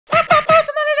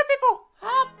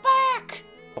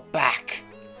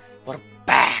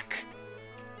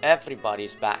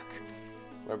everybody's back.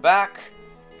 We're back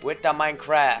with the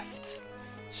Minecraft.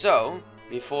 So,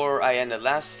 before I ended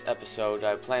last episode,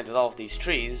 I planted all of these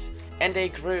trees and they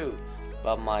grew.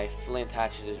 But my flint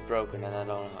hatchet is broken and I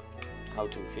don't know how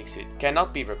to fix it.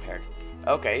 Cannot be repaired.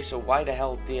 Okay, so why the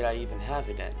hell did I even have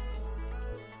it then?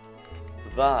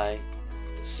 Bye.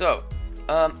 So,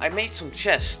 I made some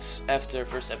chests after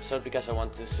first episode because I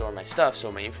wanted to store my stuff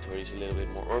so my inventory is a little bit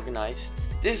more organized.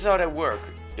 This is how they work.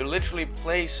 You literally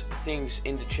place things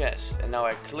in the chest, and now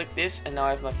I click this and now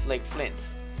I have my flaked flint.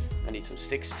 I need some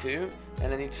sticks too,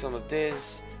 and I need some of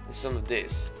this and some of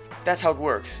this. That's how it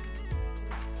works.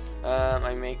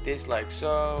 I make this like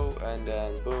so, and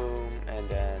then boom, and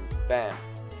then bam.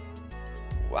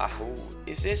 Wow,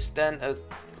 is this then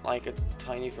like a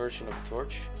tiny version of a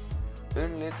torch?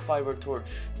 Unlit fiber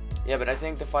torch. Yeah, but I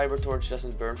think the fiber torch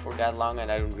doesn't burn for that long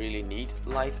and I don't really need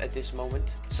light at this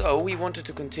moment. So we wanted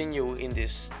to continue in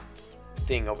this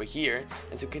thing over here,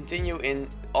 and to continue in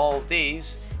all of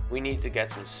these we need to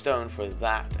get some stone for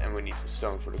that, and we need some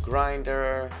stone for the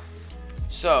grinder.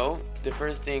 So the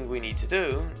first thing we need to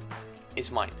do is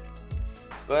mine.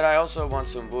 But I also want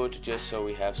some wood just so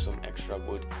we have some extra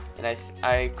wood. And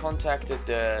I contacted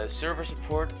the server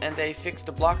support and they fixed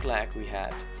the block lag we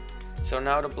had. So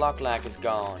now the block lag is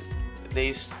gone. At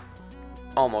least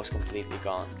almost completely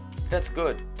gone. That's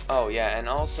good. Oh yeah, and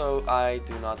also I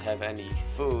do not have any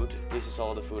food. This is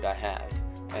all the food I have.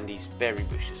 And these berry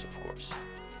bushes, of course.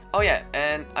 Oh yeah,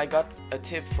 and I got a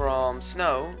tip from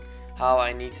Snow how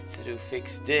I need to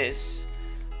fix this.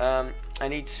 I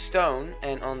need stone,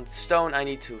 and on stone I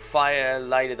need to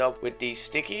light it up with these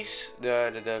stickies,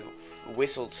 the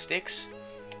whistled sticks,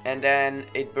 and then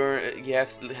it you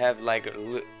have to have like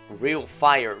a real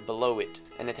fire below it,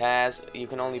 and you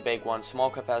can only bake one small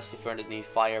capacity furnace. Needs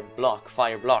fire block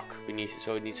beneath it,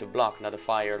 so it needs a block, not a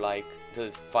fire like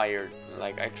the fire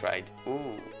like I tried.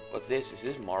 Ooh, what's this? Is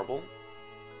this marble?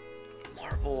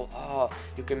 Marble. Oh,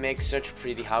 you can make such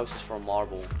pretty houses from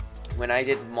marble. When I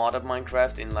did modded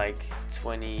Minecraft in like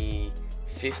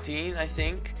 2015, I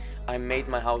think, I made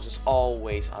my houses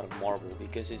always out of marble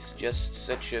because it's just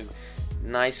such a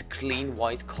nice clean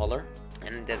white color,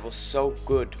 and that was so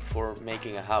good for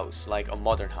making a house, like a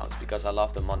modern house, because I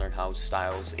love the modern house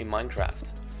styles in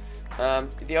Minecraft.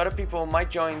 The other people might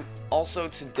join also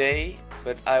today,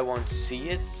 but I won't see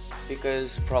it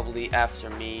because probably after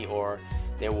me, or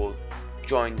they will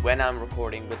join when I'm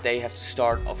recording, but they have to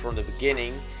start from the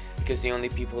beginning. Because the only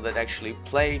people that actually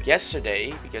played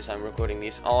yesterday, because I'm recording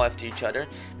these all after each other,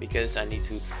 because I need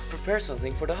to prepare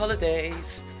something for the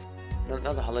holidays.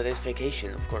 Not the holidays,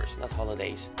 vacation, of course, not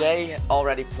holidays. They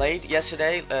already played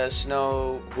yesterday,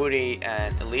 Snow, Woody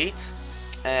and Elite.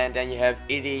 And then you have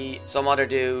Iddy, some other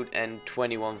dude, and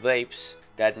 21 Vapes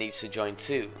that needs to join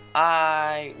too.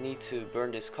 I need to burn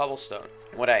this cobblestone.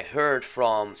 What I heard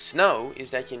from Snow is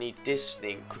that you need this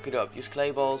thing, cook it up, use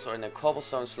clay balls or in a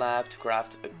cobblestone slab to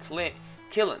craft a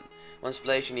kiln. Once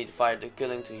placed, you need to fire the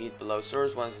kiln to heat below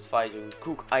source. Once it's fired, you can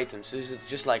cook items. So this is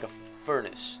just like a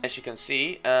furnace. As you can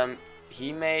see,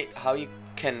 he made how you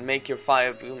can make your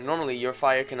fire. Normally your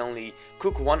fire can only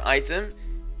cook one item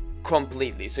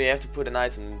completely, so you have to put an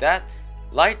item in that,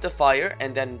 light the fire,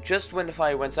 and then just when the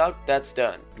fire went out, that's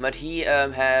done. But he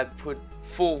had put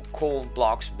full cold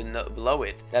blocks below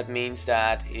it. That means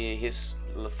that his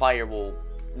fire will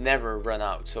never run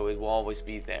out, so it will always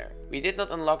be there. We did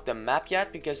not unlock the map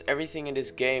yet because everything in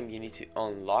this game you need to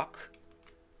unlock.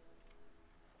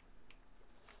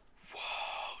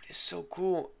 Whoa, this is so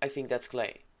cool. I think that's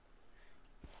clay.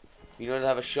 We don't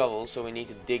have a shovel, so we need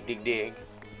to dig.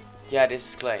 Yeah, this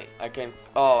is clay. I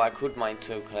could mine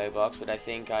 2 clay blocks, but I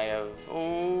think I have.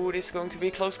 Oh, this is going to be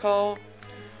a close call.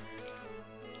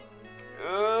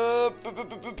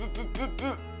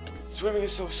 Swimming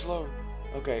is so slow.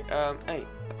 Okay, hey.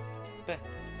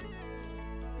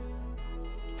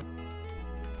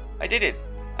 I did it.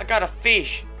 I got a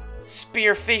fish.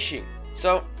 Spear fishing.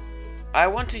 So, I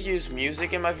want to use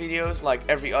music in my videos like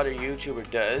every other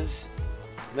YouTuber does.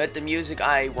 But the music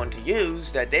I want to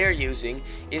use, that they're using,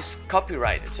 is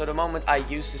copyrighted. So the moment I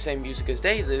use the same music as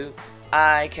they do,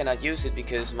 I cannot use it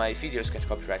because my videos get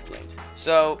copyright claimed.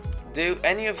 So, do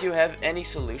any of you have any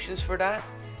solutions for that?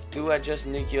 Do I just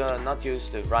need to not use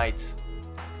the right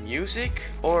music,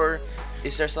 or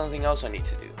is there something else I need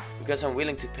to do? Because I'm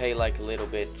willing to pay like a little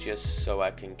bit just so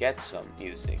I can get some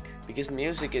music. Because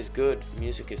music is good,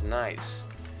 music is nice.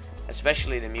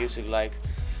 Especially the music like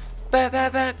ba ba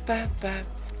ba ba ba.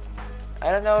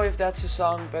 I don't know if that's a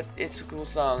song, but it's a cool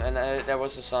song, and there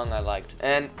was a song I liked.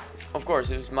 And of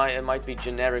course it might be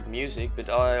generic music, but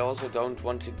I also don't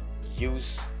want to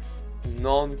use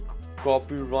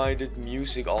copyrighted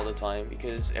music all the time,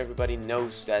 because everybody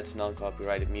knows that's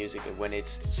non-copyrighted music, and when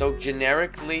it's so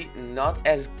generically not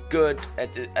as good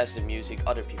as the music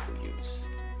other people use.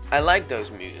 I like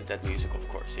that music, of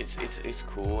course. It's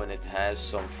cool and it has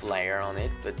some flair on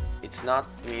it, but it's not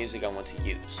the music I want to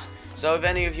use. So if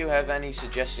any of you have any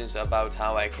suggestions about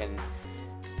how I can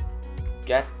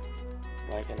get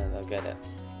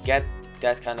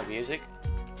that kind of music,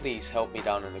 please help me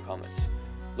down in the comments.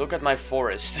 Look at my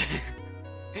forest.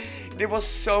 It was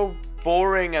so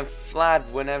boring and flat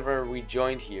whenever we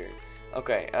joined here.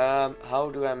 Okay, how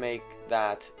do I make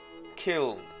that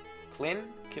kiln?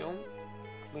 Kiln?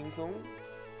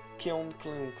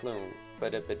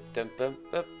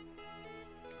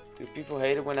 Do people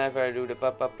hate it whenever I do the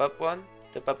up one?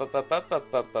 The up.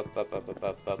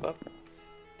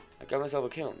 I got myself a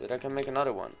kiln, but I can make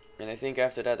another one. And I think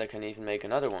after that I can even make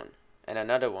another one. And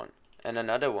another one. And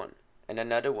another one. And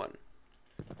another one.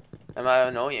 Am I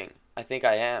annoying? I think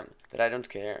I am, but I don't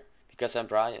care. Because I'm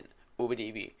Brian.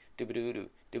 Oobidee doobidoo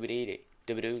doobidee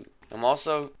doobidoo. I'm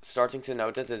also starting to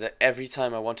notice that every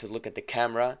time I want to look at the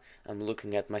camera, I'm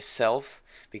looking at myself.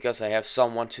 Because I have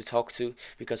someone to talk to.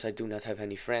 Because I do not have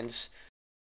any friends.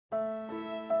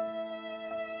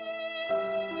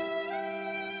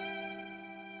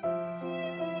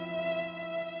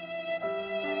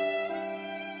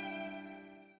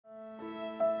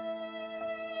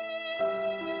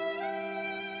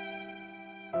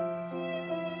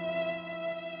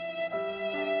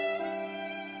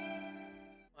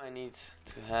 I need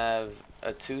to have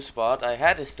a 2 spot. I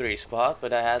had a 3 spot,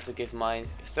 but I had to give my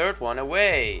 3rd one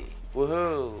away.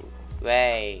 Woohoo!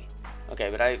 Way! Okay,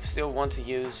 but I still want to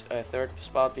use a 3rd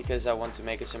spot because I want to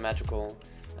make it symmetrical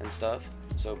and stuff.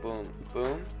 So boom,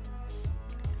 boom.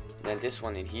 Then this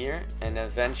one in here, and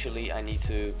eventually I need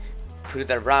to put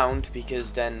it around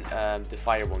because then the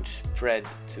fire won't spread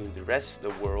to the rest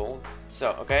of the world.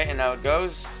 So okay, and now it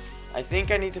goes. I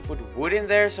think I need to put wood in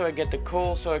there so I get the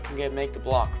coal so I can make the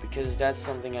block, because that's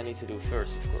something I need to do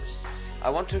first, of course. I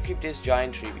want to keep this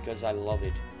giant tree because I love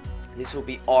it. This will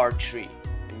be our tree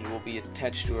and it will be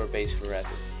attached to our base forever.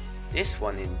 This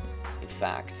one in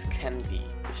fact can be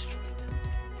destroyed.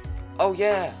 Oh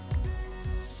yeah!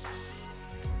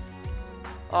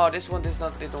 Oh, this one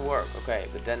didn't work. Okay,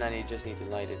 but then I just need to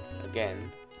light it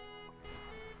again.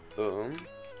 Boom.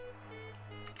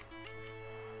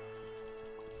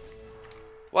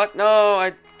 What? No,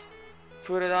 I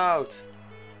put it out.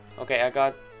 Okay, I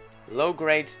got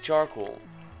low-grade charcoal.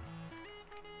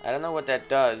 I don't know what that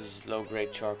does,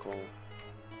 low-grade charcoal.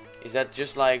 Is that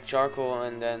just like charcoal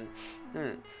and then...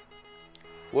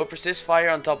 Will persist fire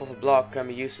on top of a block can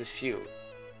be used as fuel.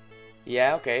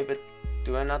 Yeah, okay, but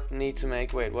do I not need to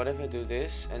make... Wait, what if I do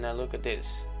this and I look at this?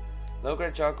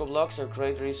 Low-grade charcoal blocks are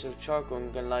great resource charcoal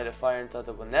and can light a fire until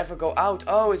it will never go out.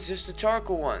 Oh, it's just the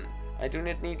charcoal one. I do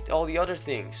not need all the other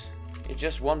things. It's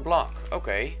just one block.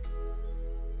 Okay.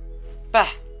 Bah!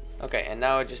 Okay, and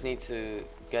now I just need to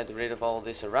get rid of all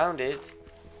this around it.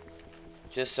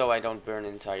 Just so I don't burn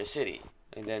an entire city.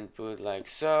 And then put like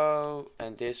so.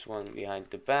 And this one behind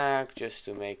the back. Just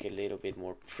to make it a little bit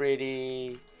more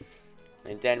pretty.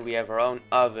 And then we have our own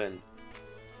oven.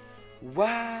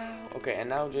 Wow! Okay, and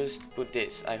now just put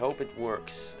this. I hope it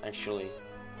works, actually.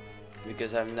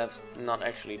 Because I've not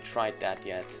actually tried that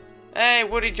yet. Hey,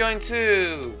 Woody joined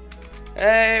too!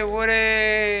 Hey,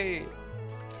 Woody!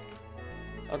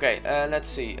 Okay, let's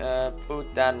see.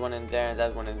 Put that one in there and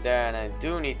that one in there. And I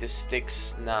do need the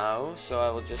sticks now. So I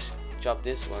will just chop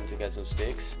this one to get some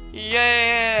sticks.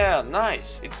 Yeah!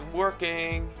 Nice! It's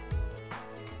working!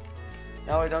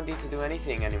 Now I don't need to do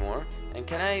anything anymore. And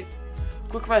can I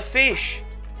cook my fish?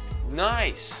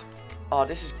 Nice! Oh,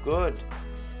 this is good.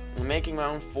 I'm making my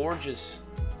own forges.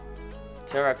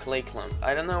 Terra clay clump.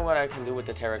 I don't know what I can do with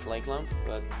the terra clay clump,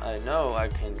 but I know I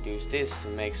can use this to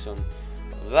make some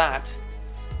of that.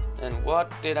 And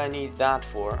what did I need that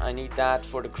for? I need that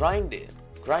for the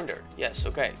grinder. Yes,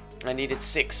 okay. I needed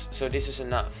 6, so this is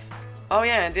enough. Oh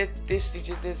yeah, and this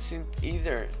isn't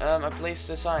either. I placed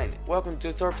a sign. Welcome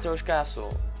to Torpedo's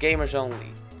Castle. Gamers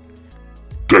only.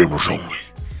 Gamers only.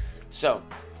 So,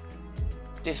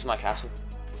 this is my castle.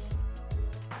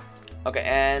 Okay,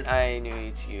 and I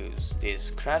need to use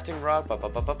this crafting rock.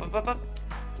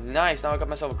 Nice, now I got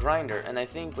myself a grinder. And I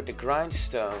think with the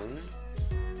grindstone,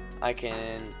 I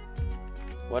can...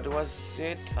 What was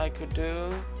it I could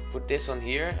do? Put this on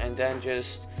here and then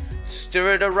just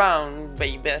stir it around,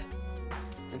 baby.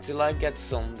 Until I get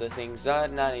some of the things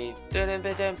that I need.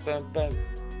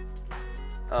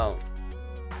 Oh.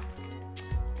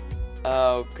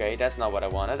 Okay, that's not what I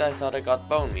wanted. I thought I got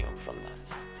bone meal from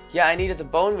that. Yeah, I needed a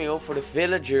bone meal for the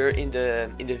villager in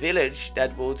the village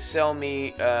that would sell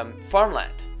me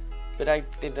farmland. But I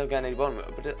did not get any bone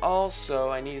meal. But also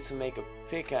I needed to make a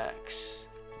pickaxe.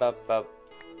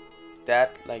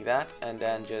 That, like that, and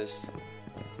then just...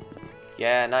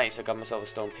 Yeah, nice, I got myself a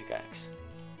stone pickaxe.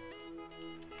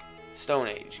 Stone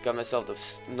Age, got myself the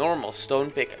normal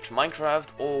stone pickaxe. Minecraft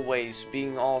always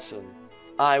being awesome.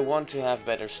 I want to have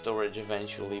better storage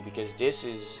eventually, because this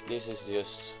is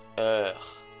just... ugh.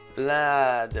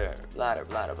 Bladder.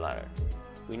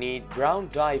 We need brown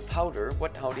dye powder.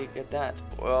 What? How do you get that?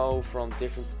 Oh, from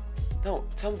different... No,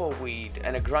 tumbleweed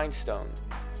and a grindstone.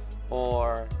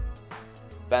 Or...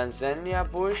 Banzania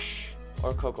bush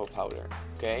or cocoa powder.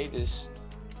 Okay, this...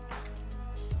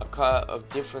 A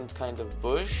different kind of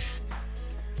bush.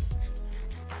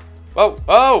 Whoa!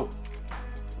 Oh!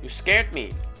 You scared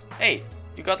me. Hey,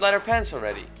 you got leather pants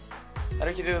already. How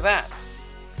did you do that?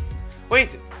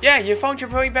 Wait, yeah, you found your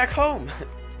way back home.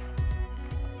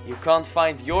 You can't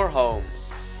find your home.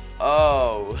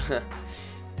 Oh.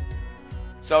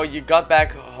 So you got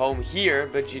back home here,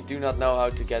 but you do not know how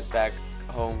to get back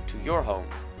home to your home.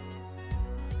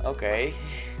 Okay.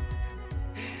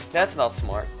 That's not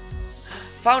smart.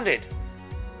 Found it!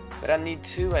 But I need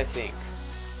 2, I think.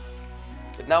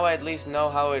 But now I at least know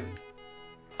how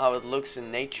it looks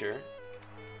in nature.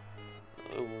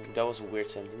 Ooh, that was a weird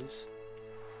sentence.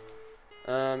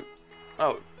 Oh.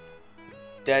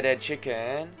 Dead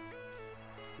chicken.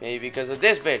 Maybe because of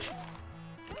this bitch.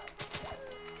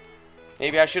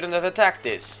 Maybe I shouldn't have attacked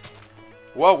this.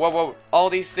 Whoa. All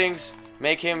these things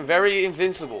make him very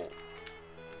invincible.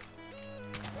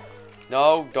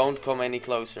 No, don't come any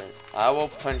closer. I will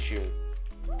punch you.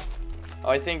 Oh,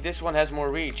 I think this one has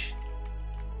more reach.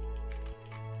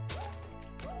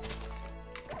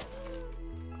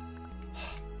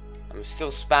 I'm still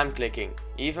spam clicking,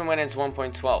 even when it's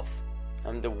 1.12.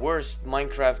 I'm the worst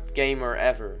Minecraft gamer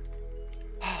ever.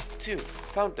 2,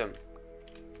 found them.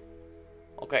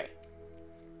 Okay,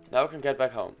 now I can get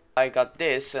back home. I got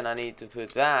this and I need to put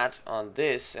that on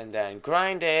this and then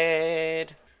grind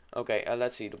it. Okay,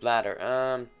 let's see, the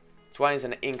bladder. Twice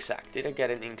an ink sack. Did I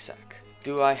get an ink sack?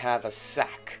 Do I have a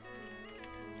sack?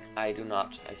 I do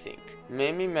not, I think.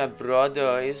 Maybe my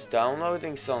brother is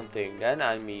downloading something. Then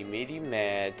I'm immediately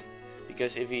mad.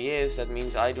 Because if he is, that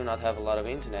means I do not have a lot of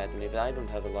internet. And if I don't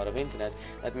have a lot of internet,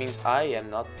 that means I am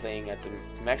not playing at the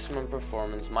maximum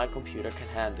performance my computer can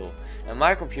handle. And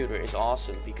my computer is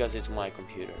awesome because it's my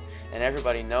computer. And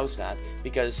everybody knows that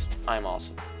because I'm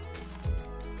awesome.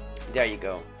 There you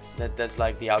go. That's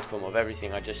like the outcome of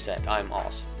everything I just said. I'm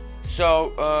awesome.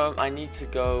 So, I need to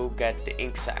go get the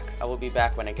ink sack. I will be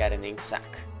back when I get an ink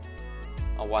sack.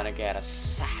 I want to get a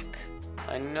sack.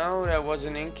 I know there was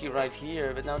an inky right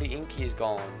here, but now the inky is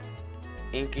gone.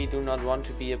 Inky do not want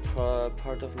to be a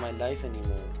part of my life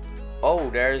anymore. Oh,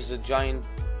 there's a giant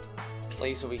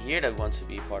place over here that wants to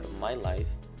be a part of my life.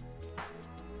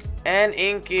 And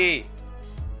Inky!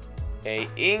 Hey,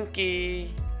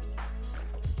 Inky!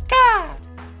 God!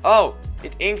 Oh,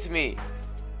 it inked me.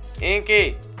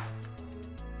 Inky.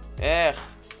 Ugh.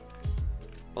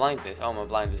 Blindness. Oh, my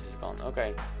blindness is gone.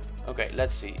 Okay. Okay,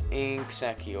 let's see. Ink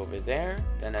sacky over there.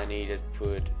 Then I needed to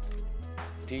put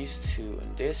these 2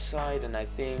 on this side. And I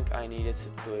think I needed to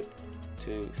put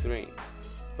 2, 3.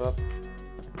 Boop.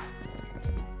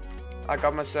 I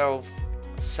got myself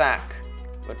a sack.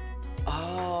 But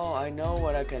oh, I know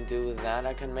what I can do with that.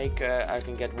 I can make I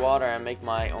can get water and make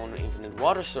my own infinite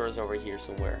water source over here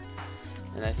somewhere.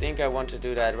 And I think I want to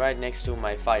do that right next to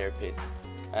my fire pit.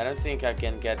 I don't think I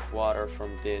can get water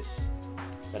from this,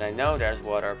 but I know there's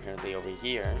water apparently over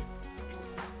here.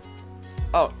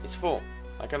 Oh, it's full.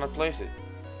 I cannot place it.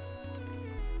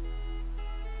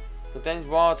 Contains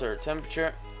water.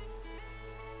 Temperature.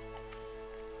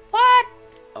 What?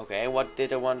 Okay, what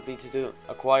did I want me to do?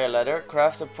 Acquire leather.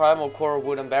 Craft a primal core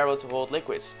wooden barrel to hold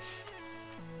liquids.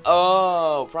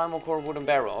 Oh, primal core wooden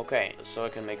barrel. Okay, so I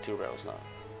can make 2 rails now.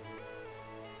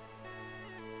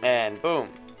 And boom.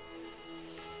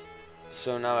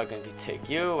 So now I can take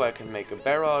you. I can make a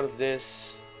barrel out of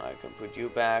this. I can put you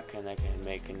back, and I can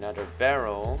make another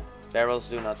barrel. Barrels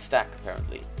do not stack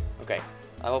apparently. Okay,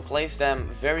 I will place them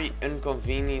very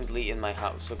inconveniently in my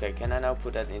house. Okay, can I now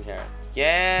put that in here?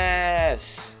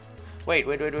 Yes! Wait.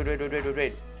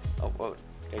 Oh,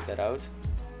 take that out.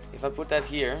 If I put that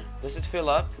here, does it fill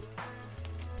up?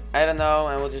 I don't know,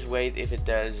 I will just wait. If it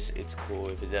does, it's cool.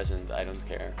 If it doesn't, I don't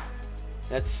care.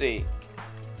 Let's see.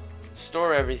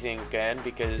 Store everything again,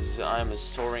 because I'm a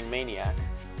storing maniac.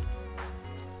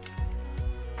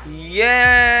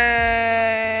 Yeah!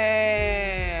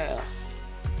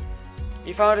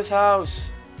 He found his house.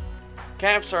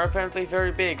 Camps are apparently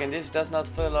very big and this does not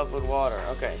fill up with water.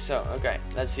 Okay, so,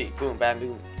 let's see. Boom, bam,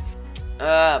 boom.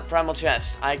 Primal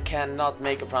chest. I cannot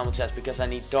make a primal chest because I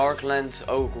need Darklands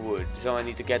oak wood. So I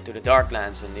need to get to the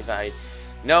Darklands, and if I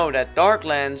know that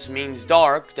Darklands means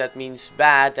dark, that means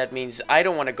bad, that means I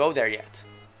don't want to go there yet.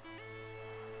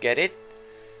 Get it?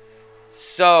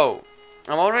 So,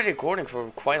 I'm already recording for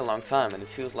quite a long time and it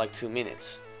feels like 2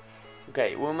 minutes.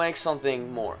 Okay, we'll make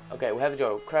something more. Okay, we have to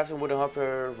go. Craft a wooden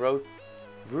hopper, route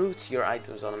your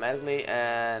items automatically,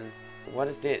 and what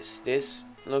is this? This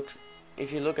looks,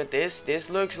 if you look at this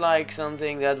looks like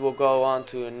something that will go on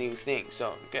to a new thing.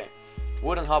 So, okay.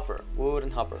 Wooden hopper.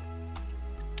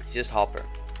 Just hopper.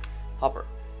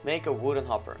 Make a wooden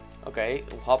hopper. Okay,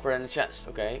 hopper in the chest.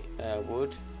 Okay,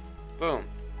 wood. Boom.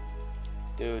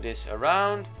 Do this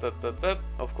around.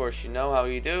 Of course, you know how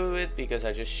you do it because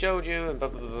I just showed you.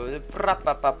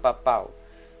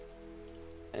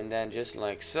 And then just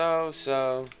like so.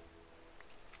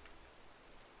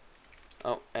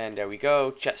 Oh, and there we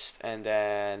go. Chest. And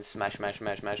then smash.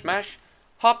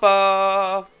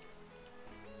 Hopper.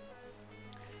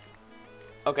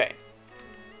 Okay.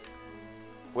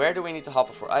 Where do we need the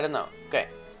hopper for? I don't know. Okay.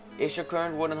 Is your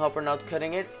current wooden hopper not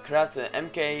cutting it? Craft a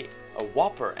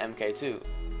Whopper MK2.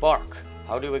 Bark.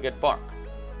 How do we get bark?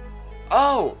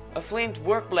 Oh, a flint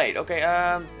work blade. Okay,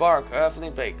 bark,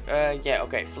 flint blade. Yeah,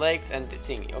 okay, flaked and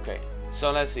thingy. Okay,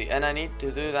 so let's see. And I need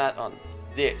to do that on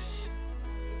this.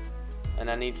 And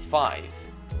I need 5.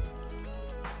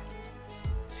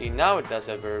 See, now it does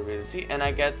have variability. And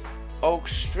I get oak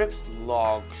stripped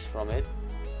logs from it.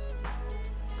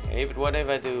 Okay, but what if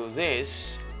I do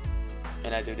this?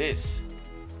 And I do this?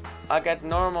 I get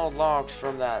normal logs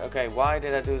from that. Okay, why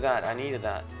did I do that? I needed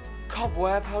that.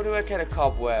 Cobweb? How do I get a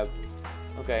cobweb?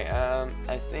 Okay,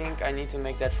 I think I need to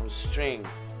make that from string.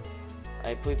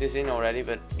 I put this in already,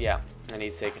 but yeah, I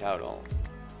need to take it out all.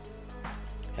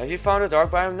 Have you found a dark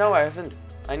biome? No, I haven't.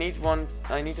 I need one.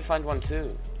 I need to find one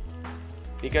too.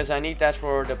 Because I need that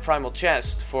for the primal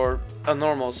chest for a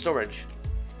normal storage.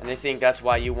 And I think that's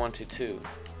why you want it too.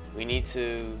 We need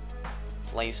to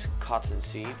place cotton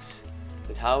seeds.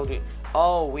 But how do...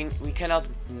 Oh, we cannot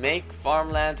make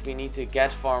farmland. We need to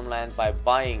get farmland by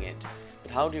buying it.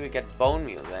 But how do we get bone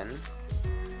meal then?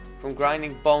 From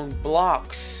grinding bone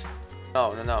blocks.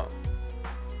 No.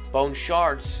 Bone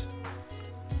shards.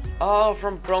 Oh,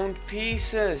 from bone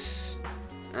pieces.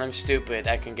 I'm stupid.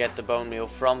 I can get the bone meal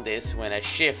from this when I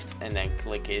shift and then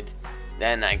click it.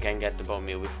 Then I can get the bone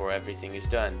meal before everything is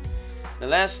done. The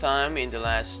last time in the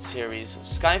last series of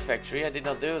Sky Factory I did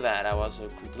not do that. I was a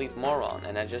complete moron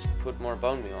and I just put more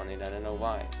bone meal on it. I don't know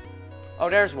why. Oh,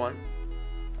 there's one.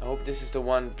 I hope this is the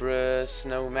one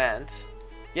snowman.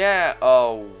 Yeah.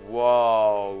 Oh,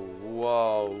 whoa,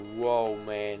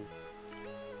 man.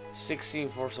 16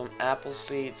 for some apple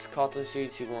seeds, cotton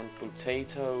seeds, you want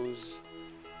potatoes.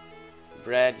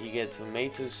 Bread, you get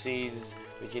tomato seeds,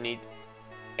 but you need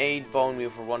 8 bone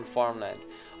meal for 1 farmland.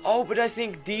 Oh, but I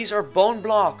think these are bone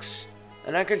blocks.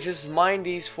 And I can just mine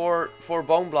these for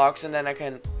bone blocks and then I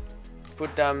can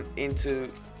put them into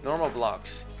normal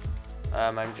blocks.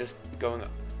 I'm just going...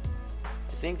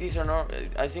 I think these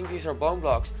are bone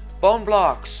blocks. Bone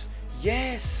blocks!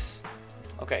 Yes!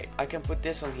 Okay, I can put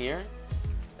this on here.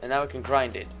 And now I can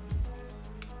grind it.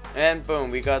 And boom,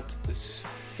 we got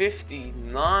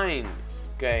 59.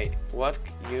 Okay, what?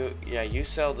 You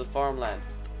sell the farmland.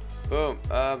 Boom,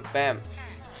 bam.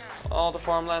 All the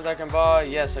farmland I can buy.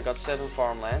 Yes, I got 7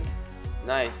 farmland.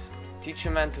 Nice. Teach a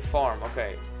man to farm.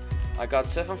 Okay. I got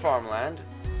 7 farmland.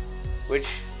 Which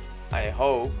I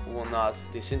hope will not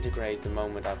disintegrate the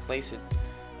moment I place it.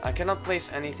 I cannot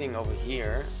place anything over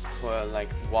here.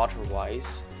 Like water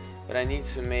wise. But I need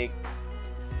to make...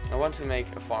 I want to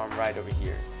make a farm right over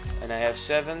here. And I have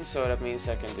 7, so that means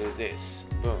I can do this.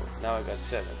 Boom. Now I got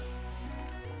 7.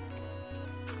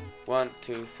 1,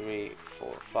 2, 3,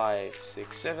 4, 5,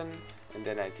 6, 7, and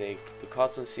then I take the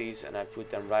cotton seeds and I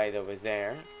put them right over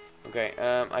there. Okay,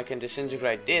 I can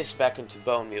disintegrate this back into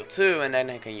bone meal too, and then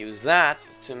I can use that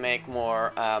to make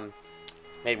more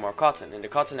cotton. And the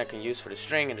cotton I can use for the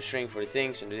string, and the string for the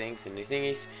things, and the things, and the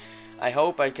thingies. I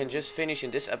hope I can just finish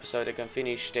in this episode. I can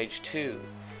finish stage 2,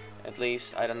 at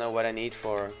least. I don't know what I need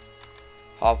for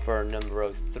hopper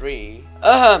number 3.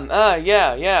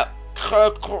 Yeah.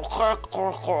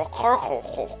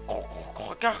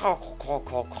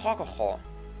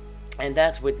 And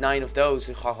that's with 9 of those.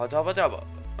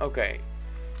 Okay,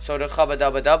 so the gabba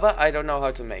dabba dabba I don't know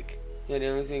how to make. Yeah, the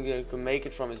only thing you can make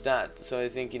it from is that, so I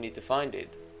think you need to find it.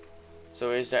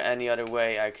 So is there any other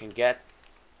way I can get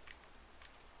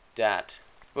that?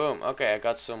 Boom. Okay, I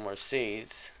got some more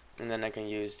seeds, and then I can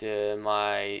use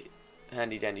my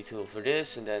handy dandy tool for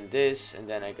this, and then this, and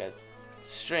then I got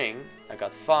string. I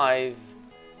got 5.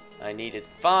 I needed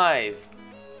 5.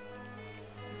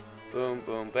 Boom,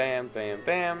 boom, bam, bam,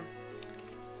 bam.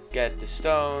 Get the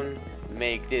stone.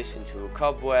 Make this into a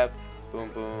cobweb. Boom,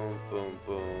 boom, boom,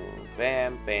 boom,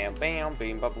 bam, bam, bam,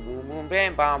 bam, bam, boom, boom,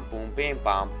 bam, bam, boom, bam,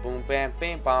 bam, boom, bam,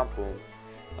 bam, bam, boom.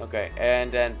 Okay, and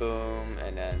then boom,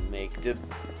 and then make the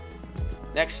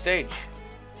next stage.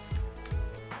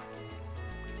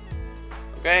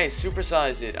 Okay,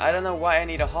 supersize it. I don't know why I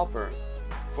need a hopper.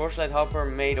 Foresight hopper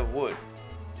made of wood.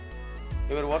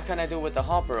 Yeah, but what can I do with the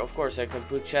hopper? Of course, I can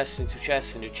put chests into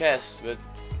chests into chests, but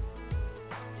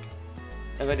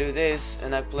if I do this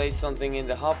and I place something in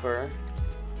the hopper,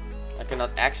 I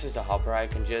cannot access the hopper. I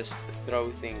can just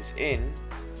throw things in.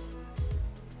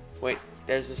 Wait,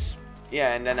 there's this.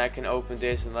 Yeah, and then I can open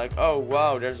this and like, oh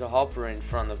wow, there's a hopper in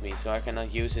front of me, so I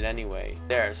cannot use it anyway.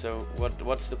 There. So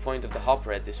what's the point of the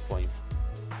hopper at this point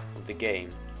of the game?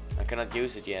 I cannot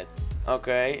use it yet.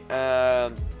 Okay.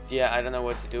 Yeah, I don't know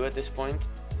what to do at this point.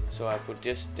 So I put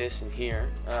this in here.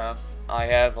 I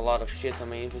have a lot of shit on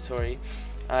my inventory.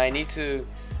 I need to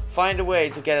find a way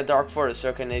to get a dark forest so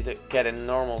I can get a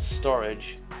normal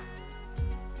storage.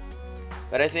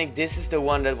 But I think this is the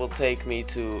one that will take me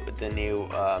to the new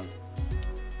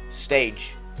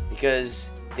stage. Because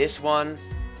this one,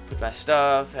 put my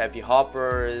stuff, happy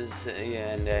hoppers,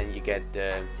 and then you get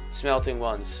the smelting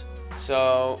ones.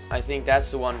 So I think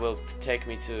that's the one will take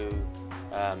me to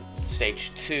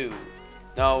stage 2.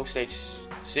 No, stage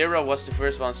 0 was the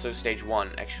first one, so stage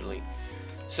 1 actually.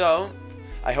 So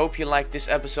I hope you liked this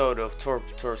episode of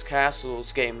Torp's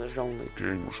Castles Gamers Only.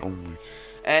 Gamers Only.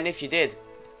 And if you did,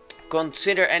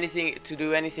 consider to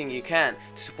do anything you can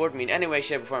to support me in any way,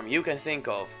 shape or form you can think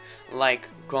of. Like,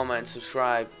 comment,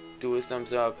 subscribe, do a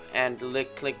thumbs up, and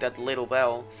click that little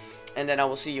bell. And then I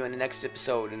will see you in the next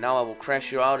episode. And now I will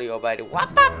crash your audio by the